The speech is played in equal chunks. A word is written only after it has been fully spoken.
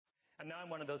And now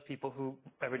I'm one of those people who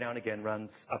every now and again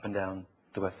runs up and down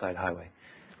the West Side Highway.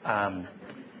 And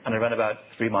I run about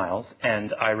 3 miles,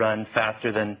 and I run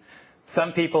faster than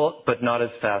some people, but not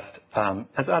as fast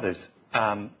as others.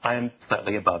 I am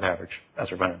slightly above average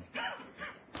as a runner.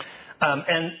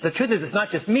 And the truth is, it's not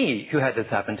just me who had this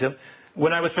happen to.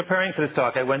 When I was preparing for this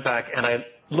talk, I went back and I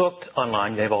looked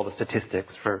online. They have all the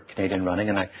statistics for Canadian running,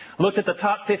 and I looked at the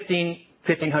top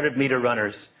 1,500-meter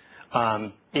runners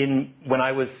when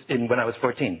I was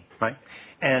 14, right?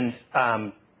 And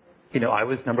I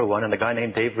was number 1, and a guy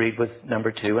named Dave Reed was number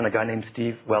 2, and a guy named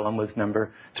Steve Wellham was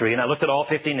number 3. And I looked at all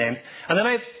 15 names, and then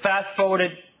I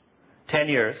fast-forwarded 10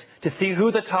 years to see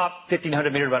who the top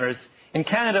 1,500-meter runners in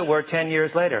Canada were 10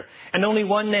 years later. And only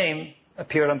one name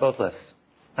appeared on both lists,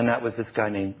 and that was this guy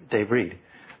named Dave Reed.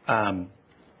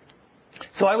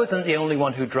 So I wasn't the only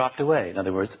one who dropped away. In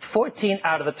other words, 14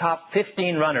 out of the top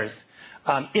 15 runners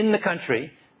in the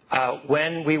country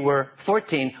when we were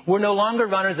 14 were no longer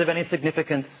runners of any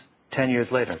significance 10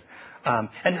 years later.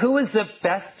 And who was the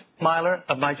best miler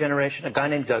of my generation? A guy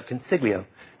named Doug Consiglio.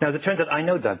 Now, as it turns out, I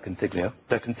know Doug Consiglio.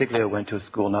 Doug Consiglio went to a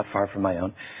school not far from my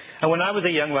own. And when I was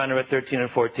a young runner at 13 and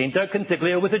 14, Doug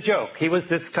Consiglio was a joke. He was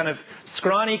this kind of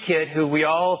scrawny kid who we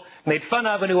all made fun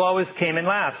of and who always came in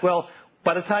last. Well,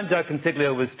 by the time Doug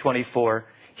Consiglio was 24,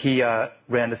 he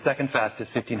ran the second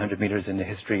fastest 1,500 meters in the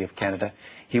history of Canada.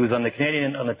 He was on the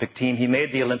Canadian Olympic team. He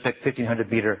made the Olympic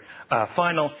 1,500-meter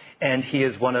final, and he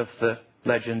is one of the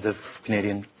legends of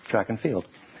Canadian track and field.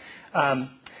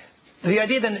 The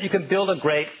idea then that you can build a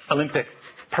great Olympic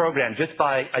program just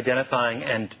by identifying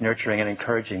and nurturing and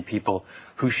encouraging people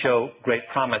who show great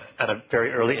promise at a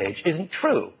very early age isn't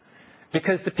true.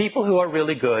 Because the people who are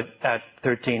really good at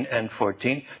 13 and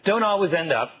 14 don't always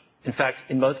end up, in fact,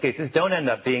 in most cases, don't end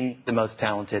up being the most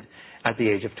talented at the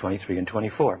age of 23 and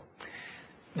 24.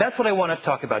 That's what I want to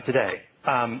talk about today.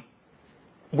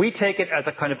 We take it as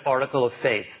a kind of article of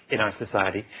faith in our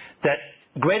society that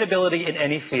great ability in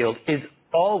any field is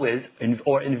always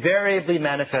or invariably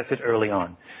manifested early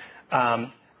on.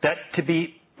 That to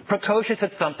be precocious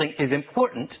at something is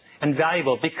important and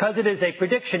valuable because it is a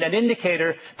prediction, an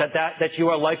indicator that you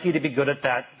are likely to be good at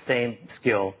that same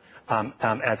skill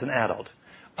as an adult.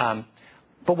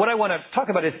 But what I want to talk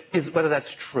about is whether that's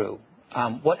true.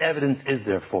 What evidence is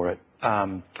there for it?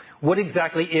 What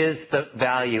exactly is the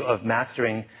value of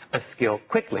mastering a skill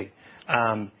quickly?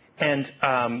 And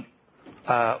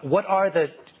what are the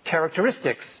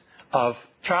characteristics of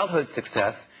childhood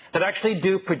success that actually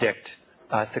do predict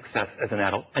success as an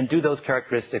adult? And do those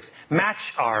characteristics match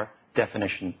our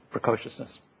definition,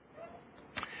 precociousness?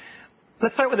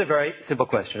 Let's start with a very simple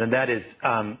question, and that is,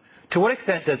 to what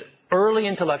extent does early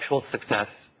intellectual success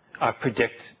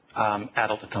predict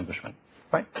adult accomplishment?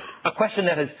 Right? A question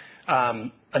that has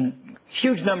a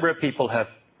huge number of people have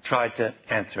tried to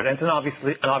answer it, and it's an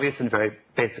obvious and very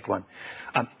basic one.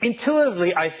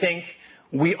 Intuitively, I think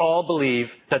we all believe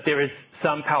that there is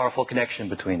some powerful connection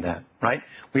between that, right?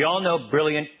 We all know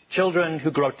brilliant children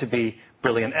who grow up to be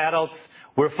brilliant adults.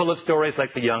 We're full of stories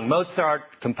like the young Mozart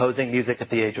composing music at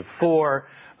the age of 4.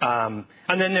 And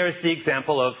then there's the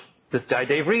example of this guy,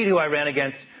 Dave Reed, who I ran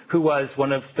against, who was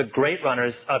one of the great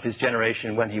runners of his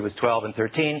generation when he was 12 and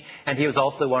 13, and he was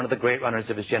also one of the great runners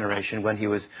of his generation when he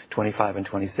was 25 and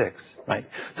 26, right?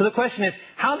 So the question is,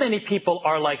 how many people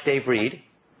are like Dave Reed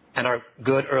and are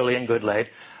good early and good late,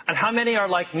 and how many are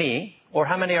like me, or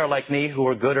how many are like me who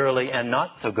are good early and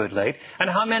not so good late, and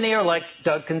how many are like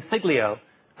Doug Consiglio,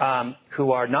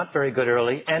 who are not very good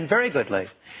early and very good late?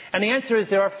 And the answer is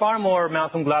there are far more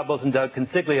Malcolm Gladwells and Doug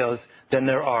Consiglios than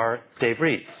there are Dave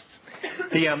Reeds.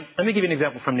 Let me give you an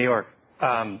example from New York.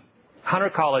 Hunter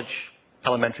College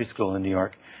Elementary School in New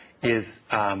York is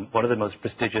one of the most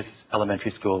prestigious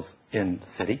elementary schools in the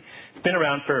city. It's been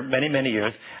around for many, many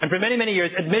years. And for many, many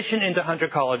years, admission into Hunter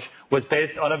College was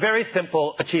based on a very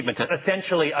simple achievement test,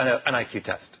 essentially an IQ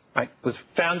test. Right?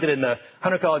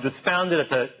 Hunter College was founded at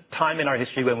the time in our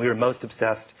history when we were most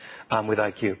obsessed with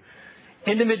IQ.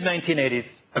 In the mid-1980s,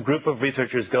 a group of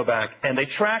researchers go back and they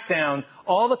track down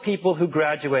all the people who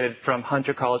graduated from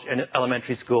Hunter College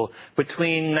Elementary School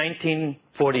between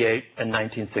 1948 and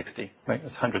 1960. Right?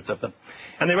 There's hundreds of them.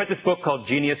 And they wrote this book called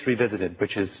Genius Revisited,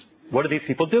 which is, what are these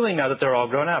people doing now that they're all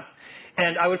grown up?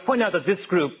 And I would point out that this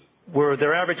group,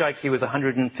 their average IQ was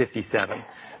 157.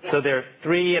 So they're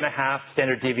 3.5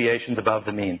 standard deviations above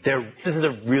the mean. This is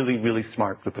a really, really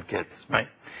smart group of kids, right?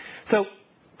 So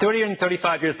 30 and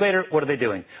 35 years later, what are they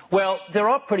doing? Well, they're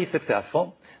all pretty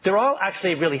successful. They're all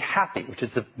actually really happy, which is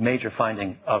the major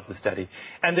finding of the study.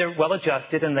 And they're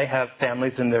well-adjusted, and they have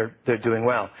families, and they're doing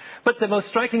well. But the most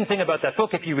striking thing about that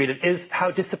book, if you read it, is how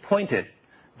disappointed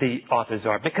the authors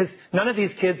are, because none of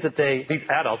these these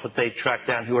adults that they track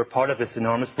down who are part of this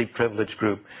enormously privileged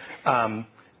group,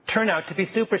 turn out to be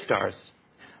superstars.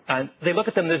 And they look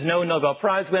at them, there's no Nobel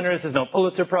Prize winners, there's no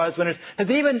Pulitzer Prize winners, there's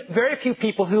even very few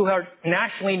people who are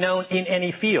nationally known in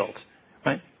any field,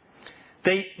 right?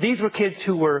 These were kids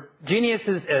who were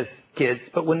geniuses as kids,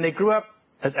 but when they grew up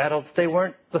as adults, they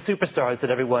weren't the superstars that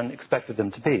everyone expected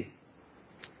them to be.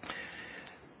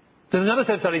 There's another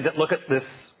set of studies that look at this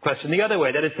question the other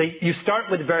way. That is, you start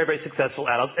with very, very successful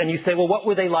adults, and you say, well, what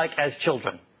were they like as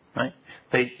children, right?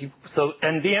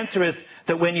 And the answer is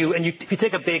that if you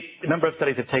take a number of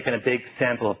studies have taken a big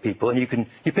sample of people, and you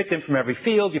pick them from every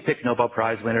field, you pick Nobel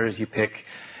Prize winners, you pick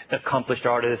accomplished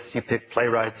artists, you pick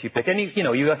playwrights, you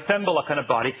assemble a kind of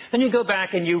body, then you go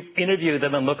back and you interview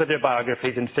them and look at their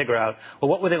biographies and figure out, well,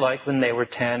 what were they like when they were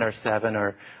 10 or 7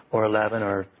 or 11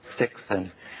 or 6,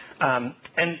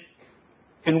 and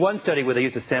in one study where they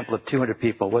used a sample of 200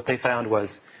 people, what they found was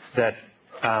that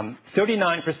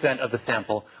 39% of the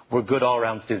sample were good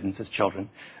all-around students as children,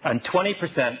 and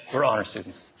 20% were honor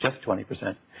students, just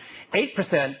 20%.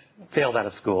 8% failed out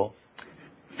of school.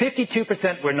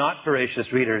 52% were not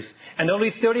voracious readers, and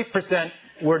only 30%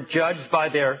 were judged by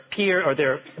their peer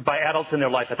or by adults in their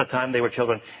life at the time they were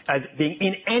children as being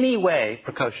in any way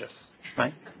precocious.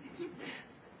 Right?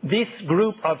 This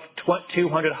group of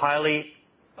 200 highly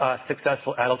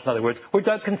successful adults, in other words, were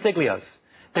Doug Consiglios.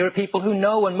 They were people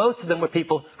and most of them were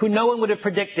people who no one would have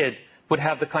predicted would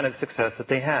have the kind of success that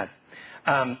they had.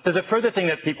 There's a further thing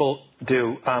that people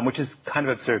do, which is kind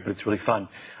of absurd, but it's really fun.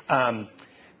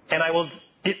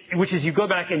 Which is you go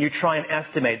back and you try and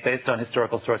estimate, based on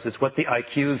historical sources, what the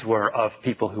IQs were of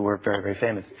people who were very, very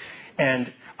famous.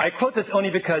 And I quote this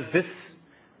only because this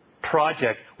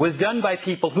project was done by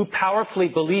people who powerfully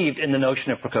believed in the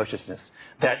notion of precociousness,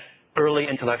 that early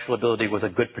intellectual ability was a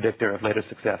good predictor of later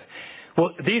success.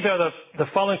 Well, these are the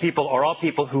following people are all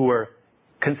people who were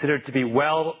considered to be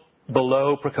well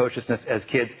below precociousness as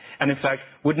kids, and in fact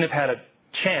wouldn't have had a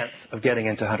chance of getting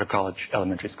into Hunter College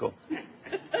Elementary School.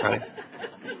 Right?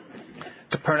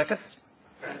 Copernicus,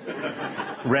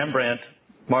 Rembrandt,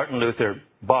 Martin Luther,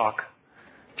 Bach,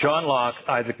 John Locke,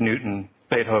 Isaac Newton,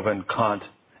 Beethoven, Kant,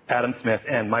 Adam Smith,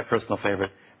 and my personal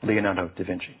favorite, Leonardo da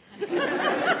Vinci.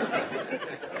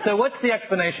 So what's the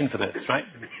explanation for this, right?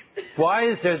 Why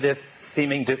is there this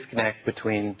seeming disconnect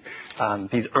between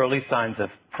these early signs of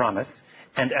promise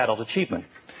and adult achievement?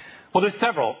 Well, there's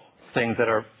several things that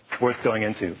are worth going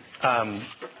into.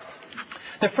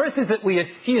 The first is that we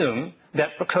assume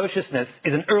that precociousness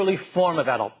is an early form of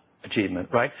adult achievement,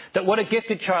 right? That what a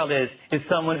gifted child is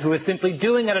someone who is simply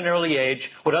doing at an early age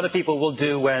what other people will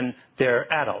do when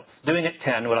they're adults, doing at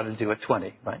 10 what others do at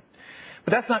 20, right?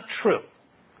 But that's not true,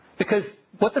 because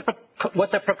what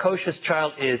the precocious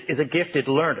child is a gifted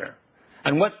learner,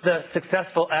 and what the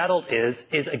successful adult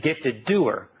is a gifted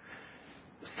doer.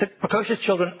 Precocious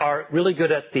children are really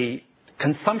good at the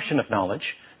consumption of knowledge.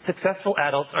 Successful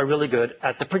adults are really good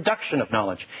at the production of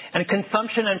knowledge. And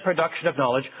consumption and production of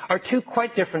knowledge are two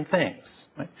quite different things.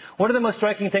 Right? One of the most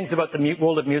striking things about the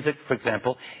world of music, for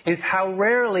example, is how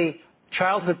rarely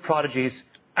childhood prodigies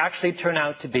actually turn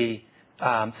out to be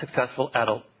successful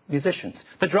adult musicians.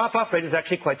 The drop-off rate is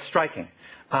actually quite striking.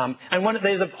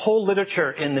 There's a whole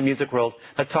literature in the music world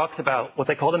that talks about what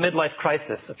they call the midlife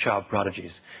crisis of child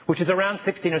prodigies, which is around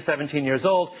 16 or 17 years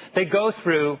old. They go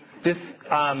through this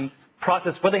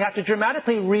process where they have to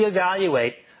dramatically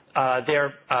reevaluate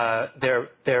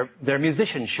their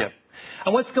musicianship.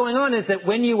 And what's going on is that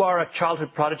when you are a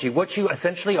childhood prodigy, what you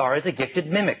essentially are is a gifted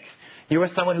mimic. You are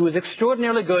someone who is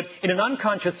extraordinarily good in an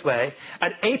unconscious way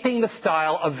at aping the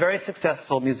style of very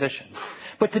successful musicians.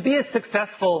 But to be a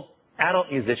successful adult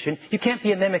musician, you can't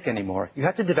be a mimic anymore. You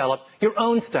have to develop your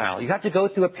own style. You have to go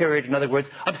through a period, in other words,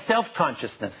 of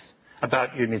self-consciousness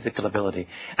about your musical ability.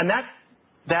 And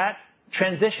that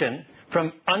transition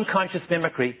from unconscious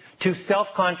mimicry to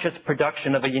self-conscious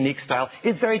production of a unique style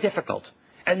is very difficult.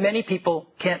 And many people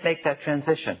can't make that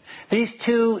transition. These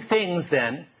two things,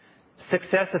 then,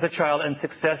 success as a child and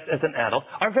success as an adult,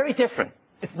 are very different.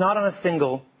 It's not on a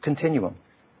single continuum.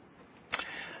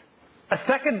 A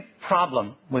second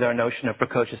problem with our notion of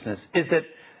precociousness is that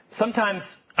sometimes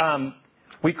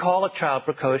we call a child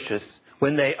precocious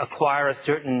when they acquire a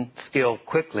certain skill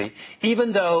quickly,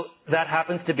 even though that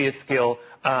happens to be a skill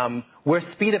where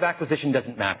speed of acquisition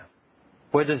doesn't matter,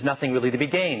 where there's nothing really to be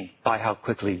gained by how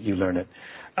quickly you learn it.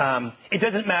 It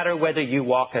doesn't matter whether you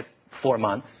walk at 4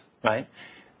 months, right?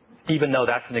 Even though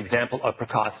that's an example of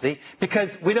precocity, because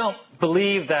we don't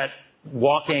believe that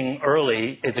walking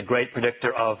early is a great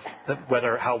predictor of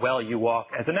how well you walk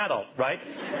as an adult, right?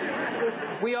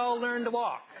 we all learn to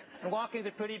walk. And walking is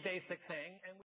a pretty basic thing. And